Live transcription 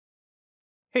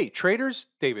Hey traders,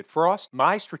 David Frost,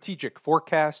 my strategic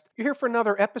forecast. You're here for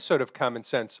another episode of Common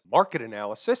Sense Market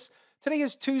Analysis. Today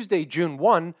is Tuesday, June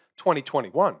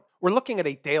 2021. We're looking at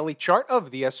a daily chart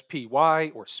of the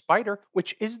SPY or Spider,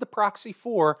 which is the proxy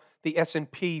for the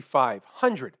S&P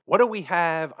 500. What do we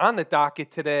have on the docket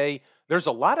today? There's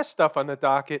a lot of stuff on the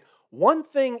docket. One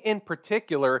thing in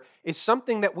particular is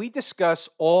something that we discuss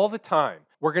all the time.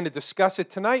 We're going to discuss it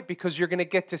tonight because you're going to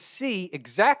get to see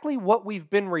exactly what we've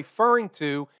been referring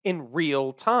to in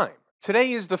real time.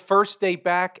 Today is the first day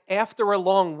back after a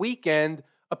long weekend.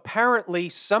 Apparently,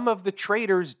 some of the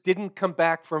traders didn't come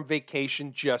back from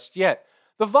vacation just yet.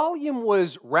 The volume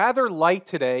was rather light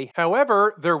today.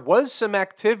 However, there was some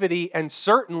activity, and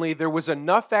certainly there was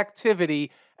enough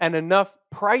activity and enough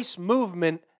price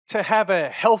movement to have a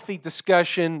healthy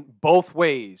discussion both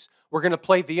ways. We're going to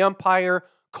play the umpire,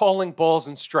 calling balls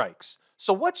and strikes.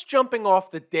 So what's jumping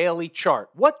off the daily chart?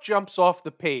 What jumps off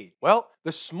the page? Well,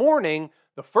 this morning,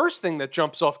 the first thing that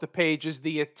jumps off the page is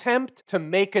the attempt to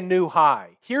make a new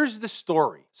high. Here's the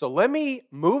story. So let me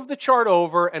move the chart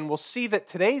over and we'll see that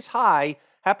today's high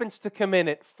happens to come in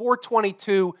at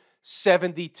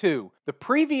 422.72. The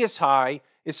previous high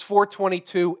is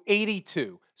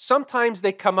 422.82. Sometimes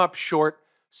they come up short,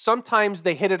 sometimes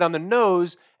they hit it on the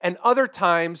nose, and other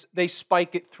times they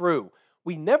spike it through.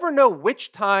 We never know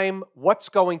which time what's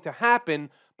going to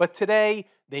happen, but today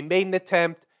they made an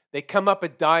attempt, they come up a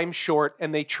dime short,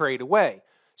 and they trade away.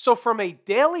 So from a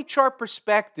daily chart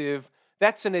perspective,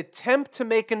 that's an attempt to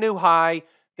make a new high.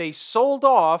 They sold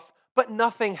off, but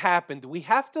nothing happened. We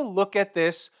have to look at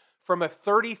this from a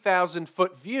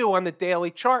 30,000-foot view on the daily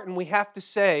chart, and we have to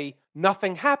say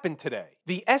nothing happened today.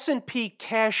 The S&P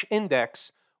cash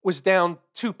index was down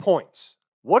 2 points.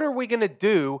 What are we going to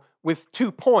do with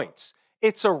 2 points?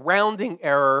 It's a rounding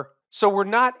error, so we're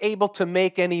not able to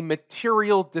make any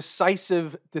material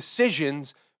decisive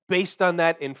decisions based on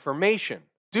that information.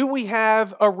 Do we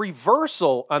have a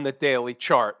reversal on the daily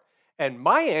chart? And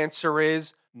my answer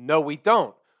is no, we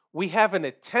don't. We have an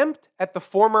attempt at the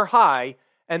former high,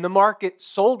 and the market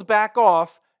sold back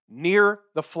off near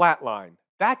the flat line.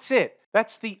 That's it.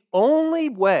 That's the only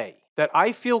way that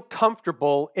I feel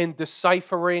comfortable in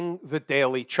deciphering the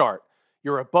daily chart.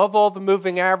 You're above all the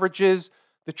moving averages.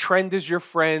 The trend is your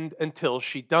friend until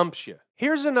she dumps you.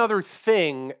 Here's another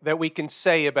thing that we can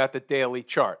say about the daily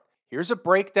chart. Here's a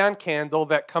breakdown candle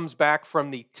that comes back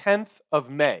from the 10th of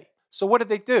May. So what did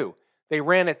they do? They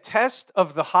ran a test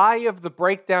of the high of the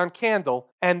breakdown candle,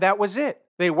 and that was it.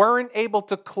 They weren't able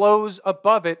to close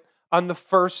above it on the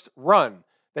first run.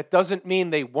 That doesn't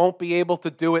mean they won't be able to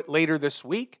do it later this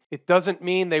week. It doesn't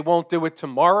mean they won't do it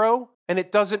tomorrow. And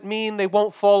it doesn't mean they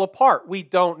won't fall apart. We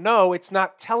don't know. It's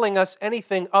not telling us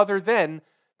anything other than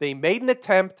they made an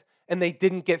attempt and they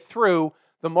didn't get through.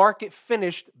 The market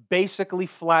finished basically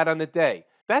flat on the day.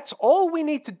 That's all we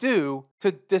need to do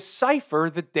to decipher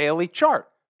the daily chart,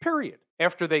 period.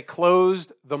 After they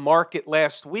closed the market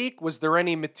last week, was there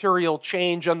any material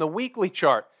change on the weekly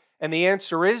chart? And the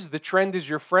answer is the trend is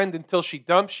your friend until she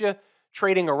dumps you,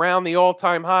 trading around the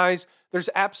all-time highs. There's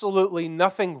absolutely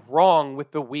nothing wrong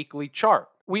with the weekly chart.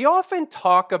 We often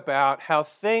talk about how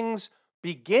things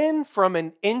begin from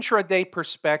an intraday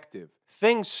perspective.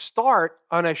 Things start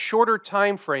on a shorter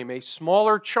time frame, a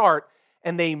smaller chart,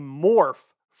 and they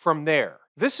morph from there.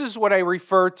 This is what I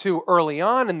referred to early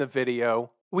on in the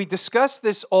video. We discuss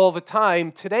this all the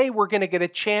time. Today, we're going to get a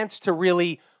chance to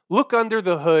really look under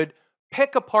the hood,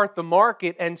 pick apart the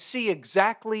market, and see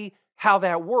exactly how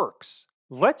that works.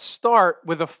 Let's start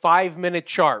with a 5-minute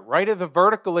chart. Right of the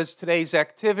vertical is today's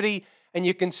activity, and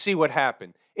you can see what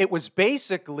happened. It was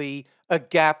basically a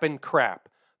gap and crap.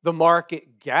 The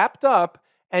market gapped up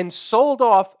and sold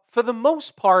off for the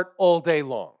most part all day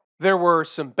long. There were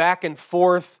some back and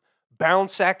forth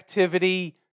bounce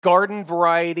activity, garden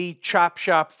variety, chop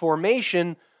shop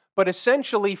formation, but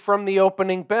essentially from the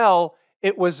opening bell,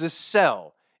 it was a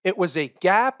sell. It was a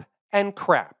gap and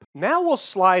crap. Now we'll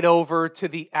slide over to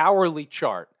the hourly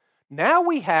chart. Now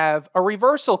we have a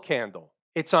reversal candle.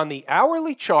 It's on the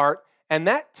hourly chart, and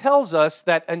that tells us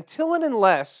that until and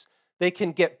unless they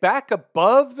can get back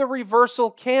above the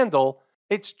reversal candle,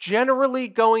 it's generally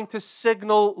going to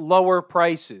signal lower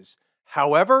prices.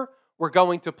 However, we're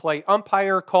going to play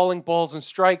umpire, calling balls and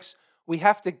strikes. We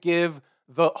have to give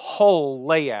the whole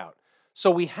layout.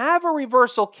 So we have a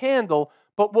reversal candle,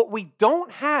 but what we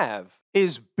don't have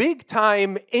is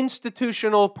big-time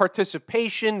institutional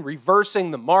participation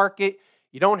reversing the market.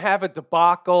 You don't have a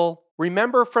debacle.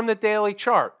 Remember from the daily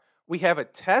chart, we have a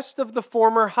test of the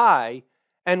former high,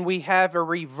 and we have a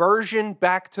reversion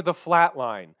back to the flat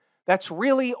line. That's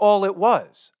really all it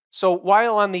was. So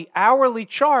while on the hourly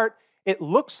chart, it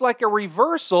looks like a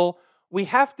reversal, we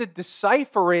have to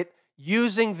decipher it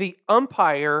using the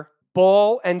umpire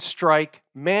ball and strike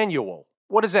manual.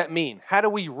 What does that mean? How do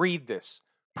we read this?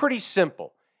 Pretty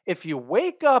simple. If you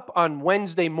wake up on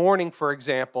Wednesday morning, for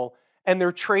example, and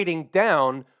they're trading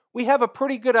down, we have a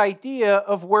pretty good idea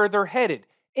of where they're headed.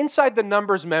 Inside the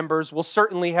numbers members will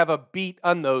certainly have a beat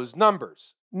on those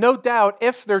numbers. No doubt,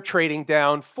 if they're trading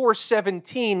down,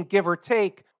 417, give or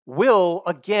take, will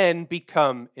again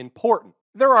become important.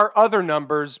 There are other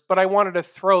numbers, but I wanted to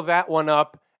throw that one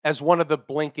up as one of the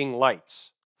blinking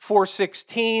lights.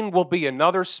 416 will be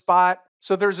another spot.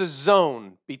 So there's a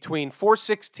zone between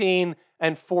 416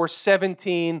 and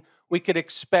 417. We could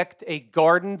expect a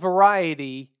garden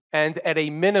variety and at a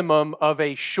minimum of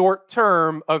a short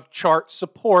term of chart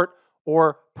support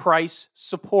or price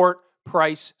support,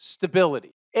 price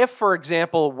stability. If, for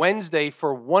example, Wednesday,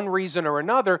 for one reason or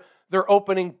another, they're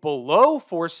opening below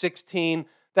 416,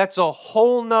 that's a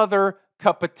whole nother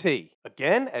cup of tea.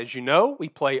 Again, as you know, we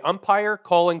play umpire,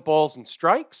 calling balls and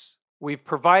strikes. We've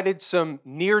provided some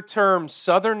near-term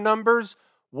southern numbers.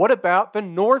 What about the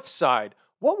north side?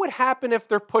 What would happen if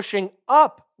they're pushing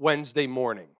up Wednesday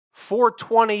morning?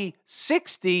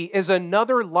 420.60 is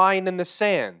another line in the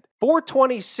sand.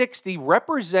 420.60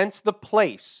 represents the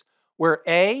place where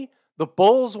A, the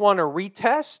bulls want to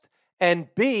retest, and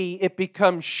B, it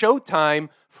becomes showtime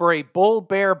for a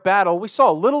bull-bear battle. We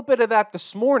saw a little bit of that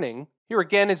this morning. Here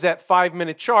again is that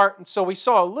 5-minute chart, and so we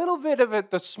saw a little bit of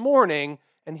it this morning,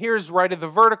 and here's right of the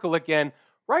vertical again.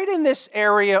 Right in this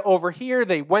area over here,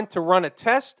 they went to run a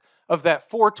test of that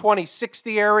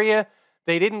 420.60 area.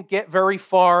 They didn't get very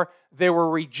far. They were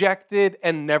rejected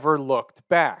and never looked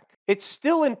back. It's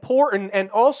still important and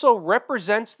also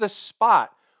represents the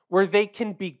spot where they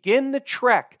can begin the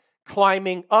trek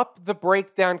climbing up the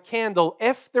breakdown candle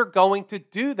if they're going to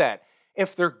do that.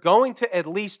 If they're going to at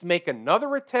least make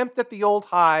another attempt at the old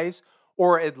highs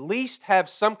or at least have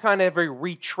some kind of a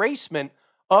retracement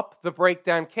up the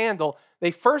breakdown candle,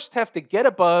 they first have to get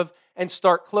above and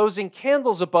start closing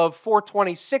candles above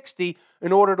 420.60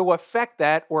 in order to affect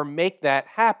that or make that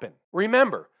happen.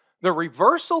 Remember, the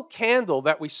reversal candle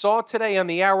that we saw today on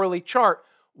the hourly chart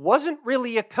wasn't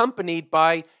really accompanied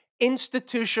by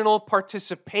institutional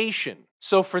participation.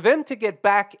 So for them to get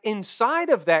back inside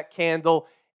of that candle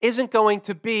isn't going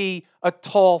to be a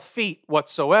tall feat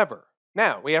whatsoever.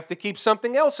 Now, we have to keep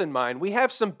something else in mind. We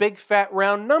have some big fat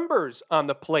round numbers on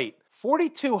the plate.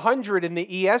 4,200 in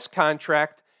the ES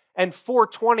contract and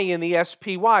 420 in the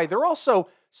SPY. They're also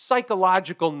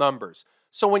psychological numbers.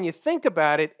 So when you think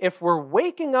about it, if we're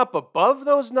waking up above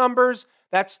those numbers,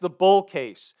 that's the bull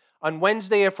case. On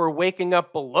Wednesday, if we're waking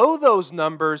up below those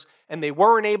numbers and they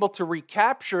weren't able to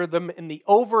recapture them in the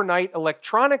overnight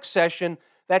electronic session,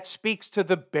 that speaks to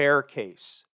the bear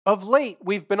case. Of late,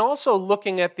 we've been also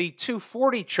looking at the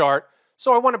 240 chart,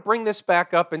 so I want to bring this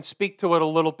back up and speak to it a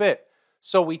little bit.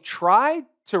 So we tried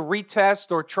to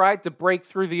retest or tried to break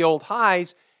through the old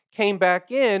highs, came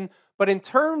back in, but in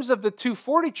terms of the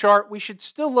 240 chart, we should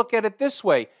still look at it this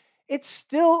way. It's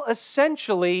still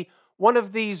essentially one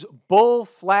of these bull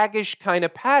flaggish kind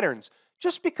of patterns.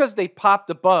 Just because they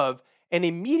popped above and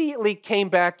immediately came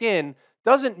back in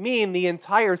doesn't mean the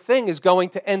entire thing is going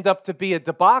to end up to be a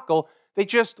debacle. They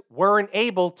just weren't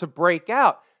able to break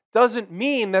out. Doesn't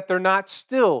mean that they're not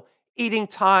still eating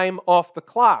time off the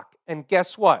clock. And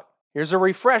guess what? Here's a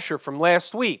refresher from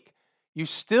last week. You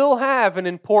still have an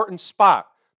important spot.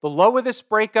 The low of this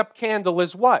breakup candle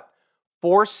is what?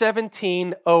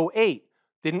 417.08.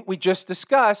 Didn't we just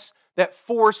discuss that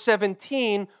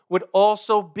 417 would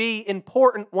also be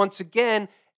important once again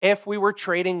if we were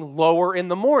trading lower in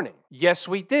the morning? Yes,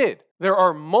 we did. There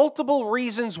are multiple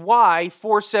reasons why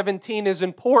 417 is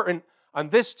important. On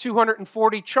this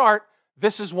 240 chart,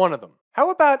 this is one of them. How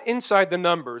about inside the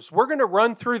numbers? We're going to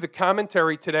run through the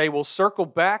commentary today. We'll circle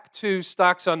back to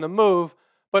stocks on the move,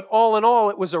 but all in all,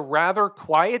 it was a rather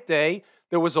quiet day.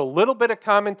 There was a little bit of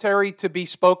commentary to be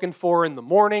spoken for in the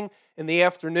morning. In the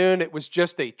afternoon, it was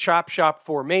just a chop shop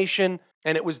formation,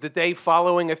 and it was the day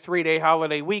following a 3-day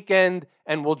holiday weekend,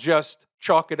 and we'll just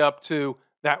chalk it up to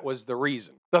that was the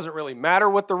reason. Doesn't really matter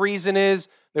what the reason is.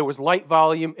 There was light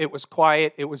volume, it was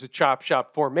quiet, it was a chop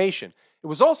shop formation. It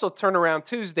was also turnaround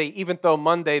Tuesday, even though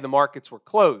Monday the markets were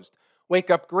closed. Wake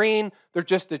up green, they're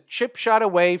just a chip shot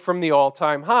away from the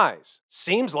all-time highs.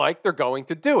 Seems like they're going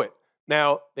to do it.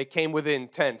 Now, they came within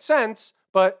 10 cents,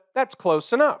 but that's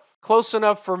close enough. Close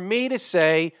enough for me to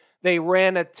say they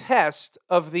ran a test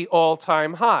of the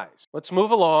all-time highs. Let's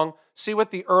move along, see what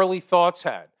the early thoughts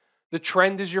had. The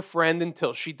trend is your friend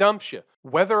until she dumps you.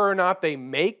 Whether or not they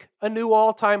make a new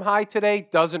all-time high today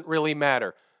doesn't really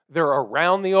matter. They're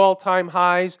around the all-time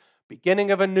highs, beginning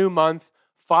of a new month,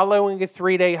 following a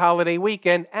 3-day holiday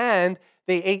weekend, and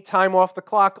they ate time off the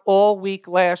clock all week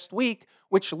last week,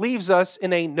 which leaves us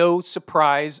in a no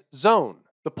surprise zone.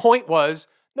 The point was,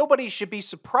 nobody should be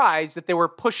surprised that they were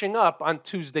pushing up on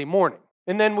Tuesday morning.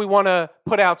 And then we want to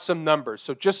put out some numbers.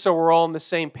 So just so we're all on the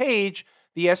same page,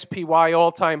 the SPY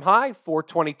all-time high,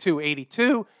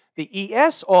 422.82. The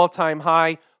ES all-time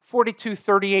high,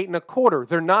 42.38 and a quarter.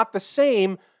 They're not the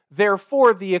same.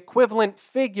 Therefore, the equivalent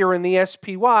figure in the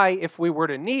SPY, if we were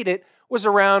to need it, was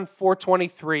around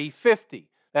 423.50.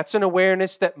 That's an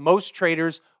awareness that most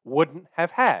traders wouldn't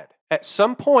have had. At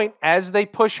some point, as they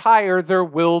push higher, there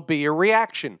will be a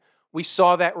reaction. We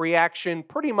saw that reaction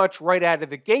pretty much right out of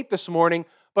the gate this morning,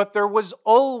 but there was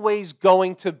always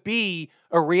going to be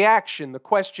a reaction. The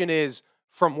question is,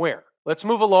 from where? Let's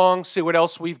move along, see what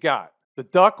else we've got. The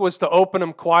duck was to open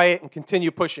them quiet and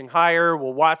continue pushing higher.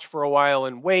 We'll watch for a while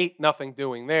and wait. Nothing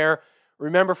doing there.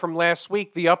 Remember from last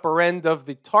week, the upper end of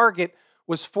the target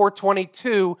was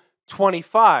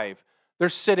 422.25. They're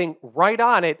sitting right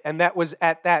on it, and that was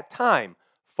at that time.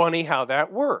 Funny how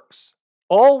that works.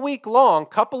 All week long,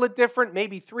 couple of different,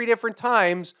 maybe 3 different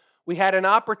times, we had an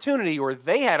opportunity, or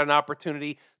they had an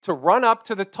opportunity, to run up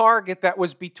to the target that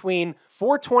was between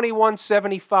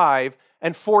 421.75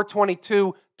 and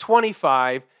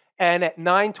 422.25, and at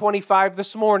 9:25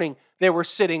 this morning, they were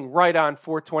sitting right on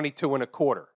 422 and a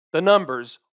quarter. The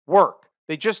numbers work.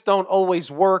 They just don't always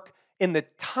work in the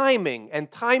timing and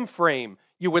time frame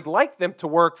you would like them to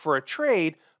work for a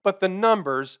trade, but the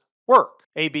numbers work.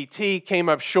 ABT came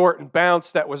up short and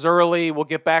bounced. That was early. We'll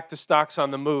get back to stocks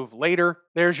on the move later.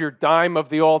 There's your dime of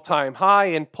the all-time high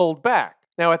and pulled back.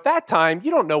 Now, at that time, you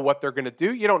don't know what they're going to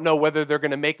do. You don't know whether they're going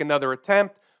to make another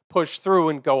attempt, push through,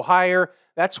 and go higher.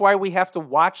 That's why we have to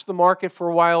watch the market for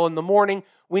a while in the morning.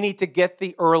 We need to get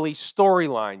the early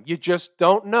storyline. You just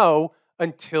don't know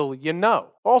until you know.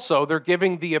 Also, they're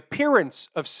giving the appearance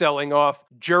of selling off.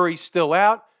 Jury's still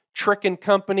out. Trick and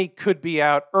Company could be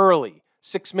out early.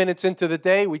 6 minutes into the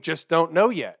day, we just don't know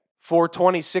yet.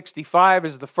 420.65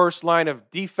 is the first line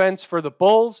of defense for the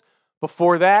bulls.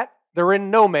 Before that, they're in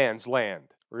no man's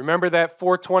land. Remember that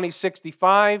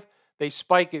 420.65? They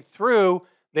spike it through.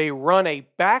 They run a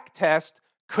back test,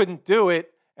 couldn't do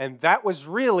it, and that was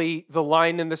really the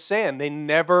line in the sand. They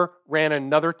never ran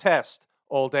another test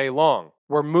all day long.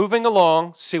 We're moving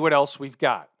along, see what else we've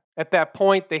got. At that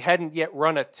point, they hadn't yet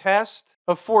run a test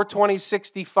of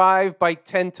 420.65 by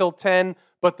 10 till 10,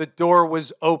 but the door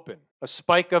was open. A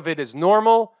spike of it is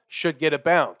normal, should get a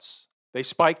bounce. They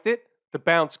spiked it, the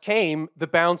bounce came, the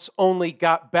bounce only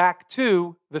got back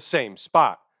to the same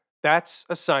spot. That's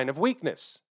a sign of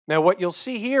weakness. Now, what you'll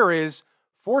see here is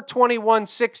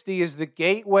 421.60 is the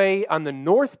gateway on the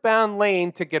northbound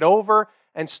lane to get over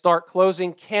and start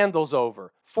closing candles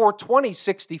over.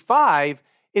 420.65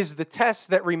 is the test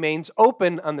that remains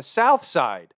open on the south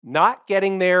side. Not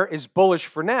getting there is bullish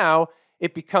for now.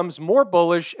 It becomes more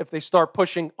bullish if they start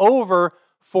pushing over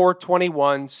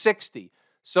 421.60.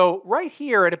 So right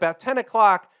here at about 10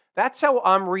 o'clock, that's how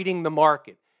I'm reading the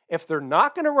market. If they're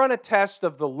not going to run a test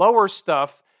of the lower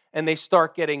stuff and they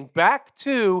start getting back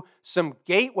to some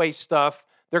gateway stuff,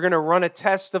 they're going to run a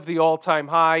test of the all-time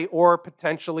high or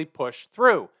potentially push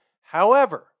through.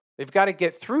 However, they've got to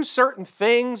get through certain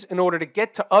things in order to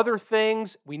get to other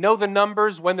things. We know the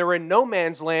numbers. When they're in no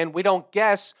man's land, we don't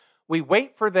guess. We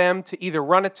wait for them to either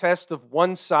run a test of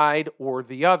one side or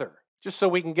the other. Just so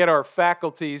we can get our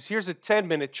faculties, here's a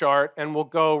 10-minute chart, and we'll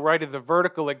go right to the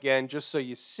vertical again just so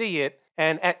you see it.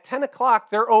 And at 10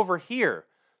 o'clock, they're over here.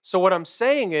 So what I'm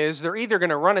saying is they're either going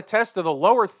to run a test of the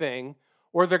lower thing,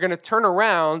 or they're going to turn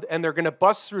around and they're going to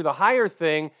bust through the higher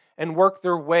thing and work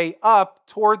their way up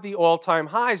toward the all-time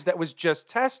highs that was just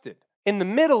tested. In the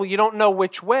middle, you don't know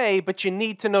which way, but you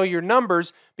need to know your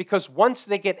numbers because once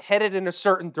they get headed in a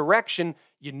certain direction,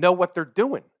 you know what they're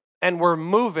doing. And we're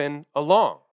moving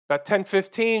along. About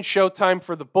 10:15, showtime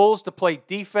for the bulls to play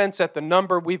defense at the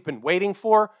number we've been waiting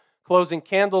for. Closing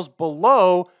candles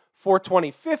below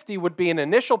 420.50 would be an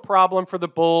initial problem for the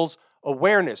bulls.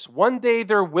 Awareness. One day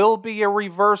there will be a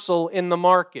reversal in the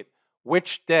market.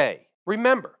 Which day?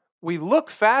 Remember, we look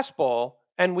fastball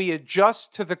and we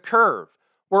adjust to the curve.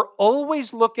 We're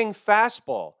always looking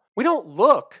fastball. We don't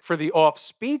look for the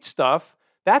off-speed stuff.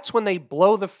 That's when they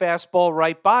blow the fastball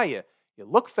right by you. You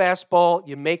look fastball,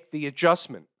 you make the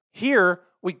adjustment. Here,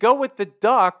 we go with the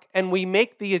duck and we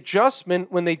make the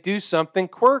adjustment when they do something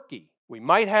quirky. We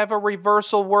might have a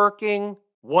reversal working.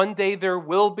 One day there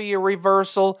will be a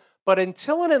reversal. But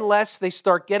until and unless they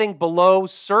start getting below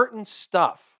certain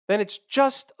stuff, then it's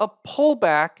just a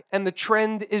pullback and the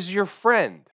trend is your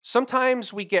friend.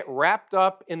 Sometimes we get wrapped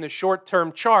up in the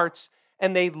short-term charts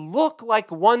and they look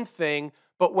like one thing,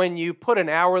 but when you put an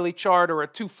hourly chart or a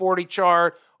 240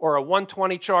 chart or a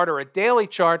 120 chart or a daily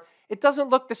chart, it doesn't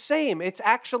look the same. It's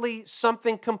actually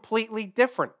something completely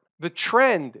different. The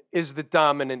trend is the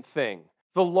dominant thing.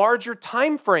 The larger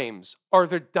time frames are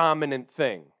the dominant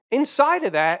thing. Inside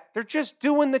of that, they're just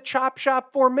doing the chop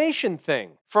shop formation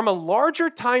thing. From a larger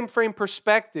time frame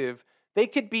perspective, they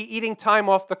could be eating time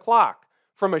off the clock.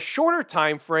 From a shorter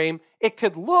time frame, it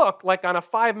could look like on a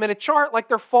 5-minute chart like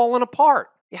they're falling apart.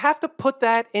 You have to put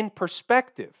that in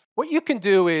perspective. What you can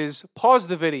do is pause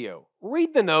the video,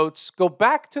 read the notes, go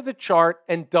back to the chart,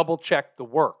 and double check the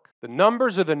work. The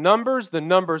numbers are the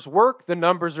numbers work, the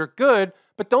numbers are good,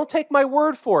 but don't take my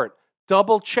word for it.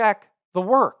 Double check the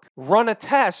work. Run a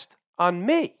test on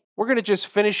me. We're going to just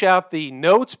finish out the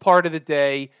notes part of the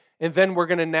day, and then we're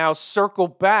going to now circle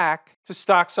back to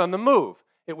stocks on the move.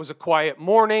 It was a quiet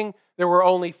morning. There were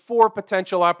only 4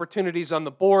 potential opportunities on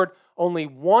the board. Only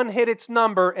one hit its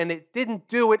number, and it didn't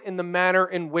do it in the manner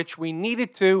in which we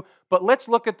needed to. But let's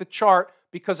look at the chart,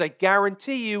 because I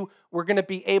guarantee you we're going to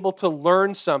be able to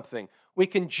learn something. We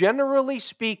can, generally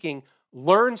speaking,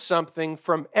 learn something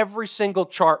from every single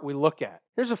chart we look at.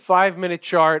 Here's a 5-minute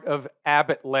chart of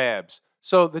Abbott Labs.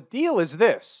 So the deal is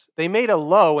this. They made a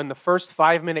low in the first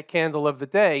 5-minute candle of the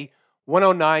day,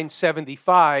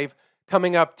 109.75,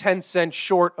 coming up 10 cents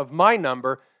short of my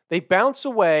number. They bounce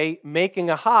away, making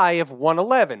a high of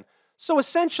 111. So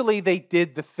essentially, they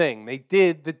did the thing. They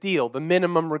did the deal, the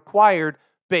minimum required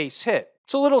base hit.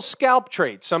 It's a little scalp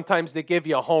trade. Sometimes they give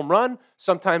you a home run.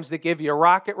 Sometimes they give you a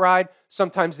rocket ride.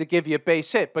 Sometimes they give you a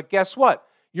base hit. But guess what?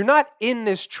 You're not in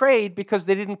this trade because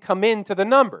they didn't come into the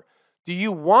number. Do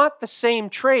you want the same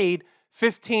trade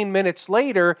 15 minutes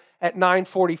later at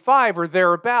 9:45 or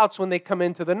thereabouts when they come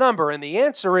into the number? And the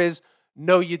answer is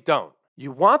no, you don't.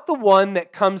 You want the one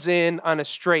that comes in on a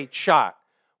straight shot.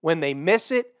 When they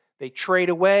miss it, they trade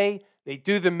away, they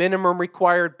do the minimum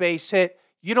required base hit.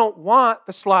 You don't want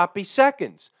the sloppy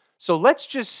seconds. So let's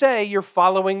just say you're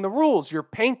following the rules. You're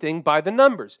painting by the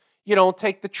numbers. You don't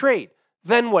take the trade.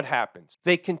 Then what happens?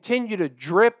 They continue to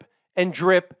drip and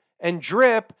drip and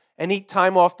drip and eat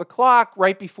time off the clock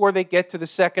right before they get to the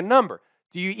second number.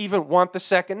 Do you even want the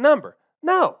second number?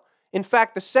 No. In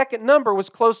fact, the second number was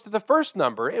close to the first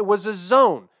number. It was a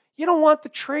zone. You don't want the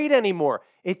trade anymore.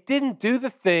 It didn't do the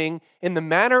thing in the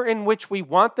manner in which we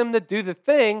want them to do the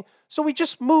thing, so we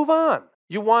just move on.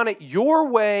 You want it your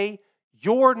way,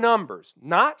 your numbers,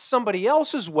 not somebody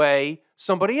else's way,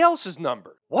 somebody else's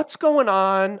number. What's going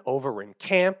on over in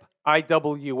Camp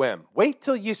IWM? Wait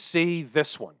till you see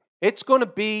this one. It's going to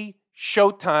be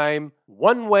showtime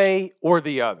one way or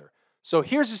the other. So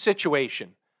here's the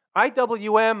situation.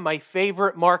 IWM, my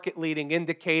favorite market leading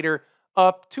indicator,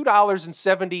 up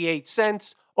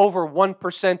 $2.78, over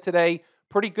 1% today.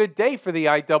 Pretty good day for the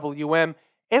IWM.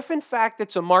 If in fact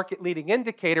it's a market leading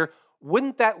indicator,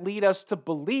 wouldn't that lead us to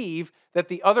believe that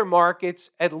the other markets,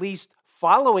 at least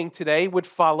following today, would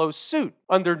follow suit?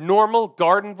 Under normal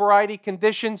garden variety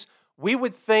conditions, we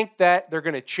would think that they're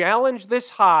going to challenge this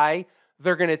high,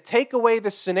 they're going to take away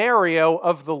the scenario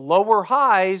of the lower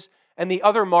highs, and the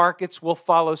other markets will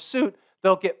follow suit.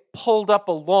 They'll get pulled up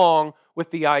along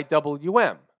with the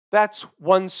IWM. That's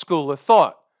one school of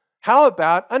thought. How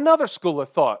about another school of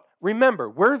thought? Remember,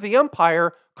 we're the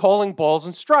umpire calling balls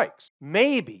and strikes.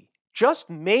 Maybe, just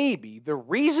maybe, the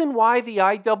reason why the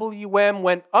IWM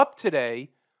went up today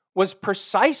was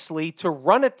precisely to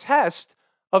run a test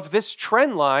of this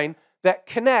trend line that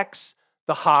connects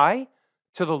the high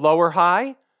to the lower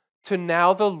high to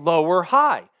now the lower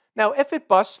high. Now, if it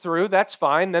busts through, that's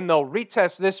fine. Then they'll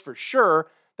retest this for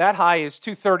sure. That high is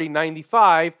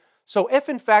 230.95. So if,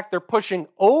 in fact, they're pushing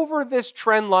over this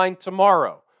trend line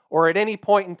tomorrow or at any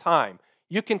point in time,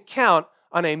 you can count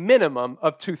on a minimum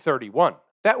of 231.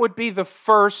 That would be the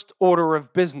first order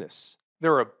of business.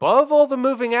 They're above all the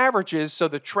moving averages, so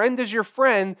the trend is your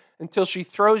friend until she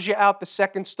throws you out the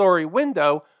second-story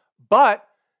window. But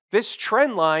this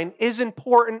trend line is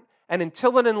important, and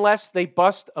until and unless they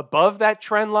bust above that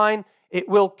trend line, it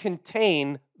will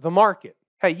contain the market.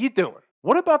 How you doing?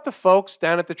 What about the folks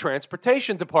down at the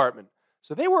transportation department?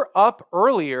 So they were up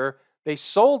earlier, they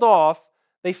sold off,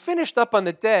 they finished up on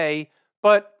the day,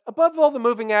 but above all the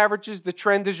moving averages, the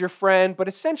trend is your friend, but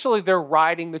essentially they're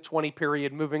riding the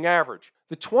 20-period moving average.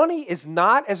 The 20 is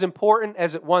not as important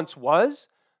as it once was.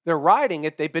 They're riding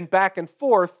it, they've been back and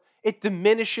forth. It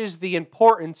diminishes the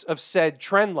importance of said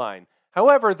trend line.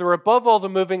 However, they're above all the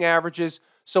moving averages,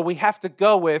 so we have to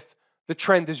go with the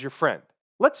trend is your friend.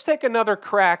 Let's take another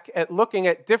crack at looking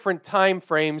at different time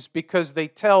frames because they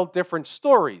tell different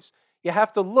stories. You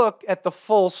have to look at the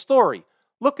full story.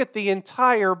 Look at the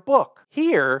entire book.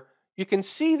 Here, you can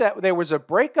see that there was a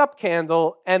breakup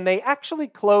candle and they actually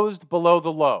closed below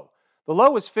the low. The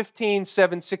low is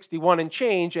 15,761 and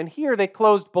change, and here they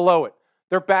closed below it.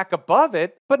 They're back above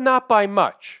it, but not by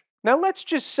much. Now let's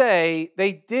just say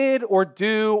they did or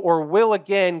do or will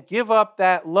again give up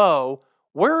that low.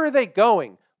 Where are they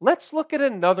going? Let's look at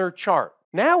another chart.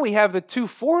 Now we have the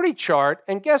 240 chart,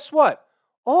 and guess what?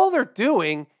 All they're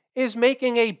doing is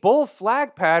making a bull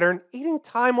flag pattern, eating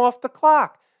time off the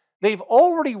clock. They've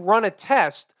already run a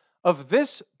test of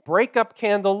this breakup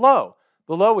candle low.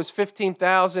 The low is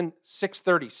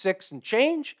 15,636 and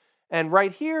change, and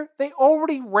right here, they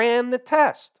already ran the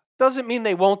test. Doesn't mean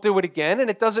they won't do it again, and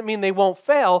it doesn't mean they won't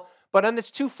fail, but on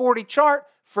this 240 chart,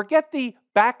 forget the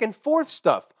back and forth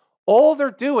stuff. All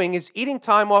they're doing is eating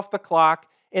time off the clock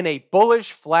in a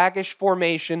bullish, flaggish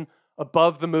formation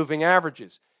above the moving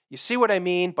averages. You see what I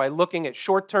mean by looking at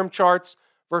short-term charts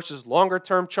versus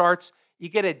longer-term charts? You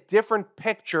get a different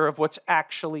picture of what's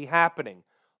actually happening.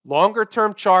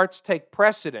 Longer-term charts take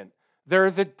precedent.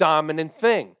 They're the dominant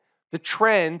thing. The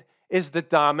trend is the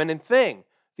dominant thing.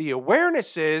 The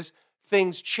awareness is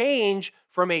things change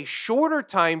from a shorter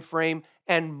time frame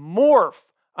and morph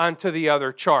onto the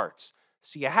other charts.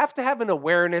 So you have to have an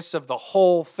awareness of the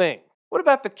whole thing. What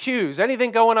about the cues?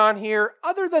 Anything going on here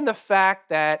other than the fact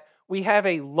that we have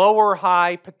a lower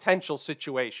high potential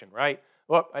situation, right?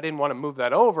 Well, I didn't want to move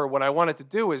that over. What I wanted to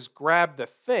do is grab the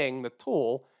thing, the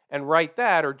tool, and write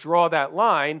that or draw that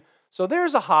line. So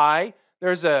there's a high,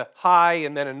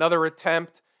 and then another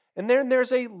attempt, and then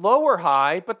there's a lower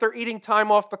high, but they're eating time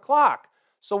off the clock.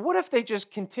 So what if they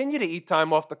just continue to eat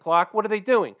time off the clock? What are they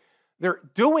doing? They're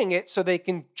doing it so they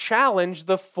can challenge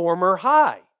the former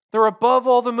high. They're above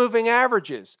all the moving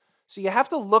averages. So you have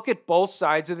to look at both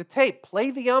sides of the tape.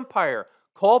 Play the umpire.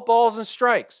 Call balls and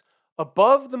strikes.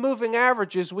 Above the moving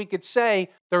averages, we could say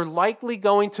they're likely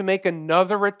going to make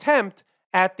another attempt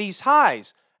at these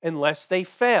highs unless they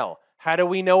fail. How do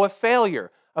we know a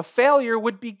failure? A failure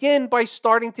would begin by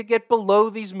starting to get below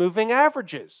these moving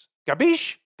averages.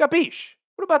 Gabish? Gabish.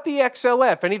 What about the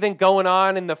XLF? Anything going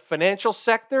on in the financial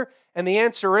sector? And the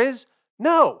answer is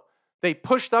no. They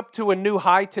pushed up to a new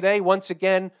high today. Once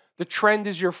again, the trend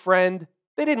is your friend.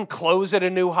 They didn't close at a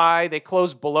new high. They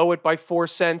closed below it by 4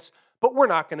 cents, but we're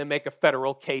not going to make a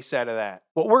federal case out of that.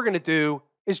 What we're going to do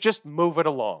is just move it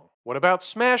along. What about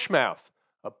Smashmouth?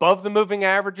 Above the moving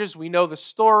averages, we know the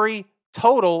story.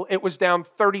 Total, it was down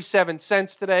 37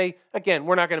 cents today. Again,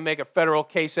 we're not going to make a federal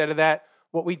case out of that.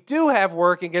 What we do have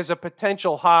working is a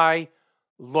potential high,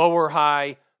 lower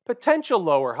high, potential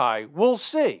lower high. We'll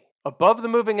see. Above the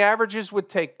moving averages would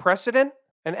take precedent.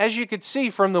 And as you could see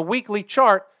from the weekly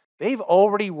chart, they've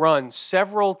already run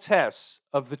several tests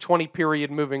of the 20-period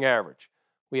moving average.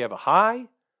 We have a high,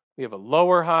 we have a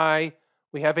lower high,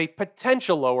 we have a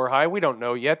potential lower high. We don't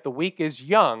know yet. The week is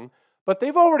young, but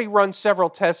they've already run several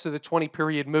tests of the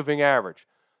 20-period moving average.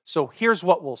 So here's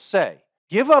what we'll say.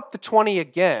 Give up the 20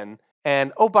 again,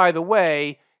 and oh, by the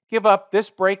way, give up this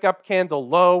breakup candle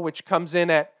low, which comes in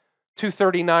at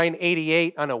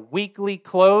 239.88 on a weekly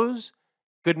close.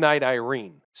 Good night,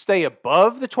 Irene. Stay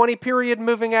above the 20-period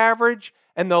moving average,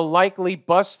 and they'll likely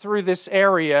bust through this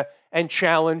area and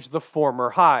challenge the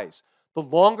former highs. The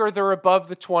longer they're above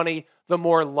the 20, the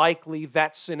more likely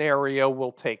that scenario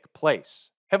will take place.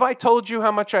 Have I told you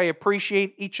how much I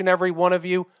appreciate each and every one of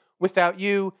you? Without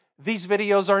you, these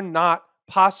videos are not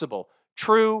possible.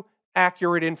 True,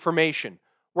 accurate information.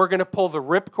 We're going to pull the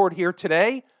ripcord here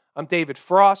today. I'm David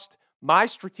Frost, my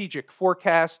strategic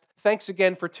forecast. Thanks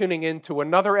again for tuning in to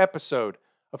another episode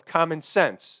of Common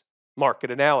Sense Market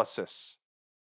Analysis.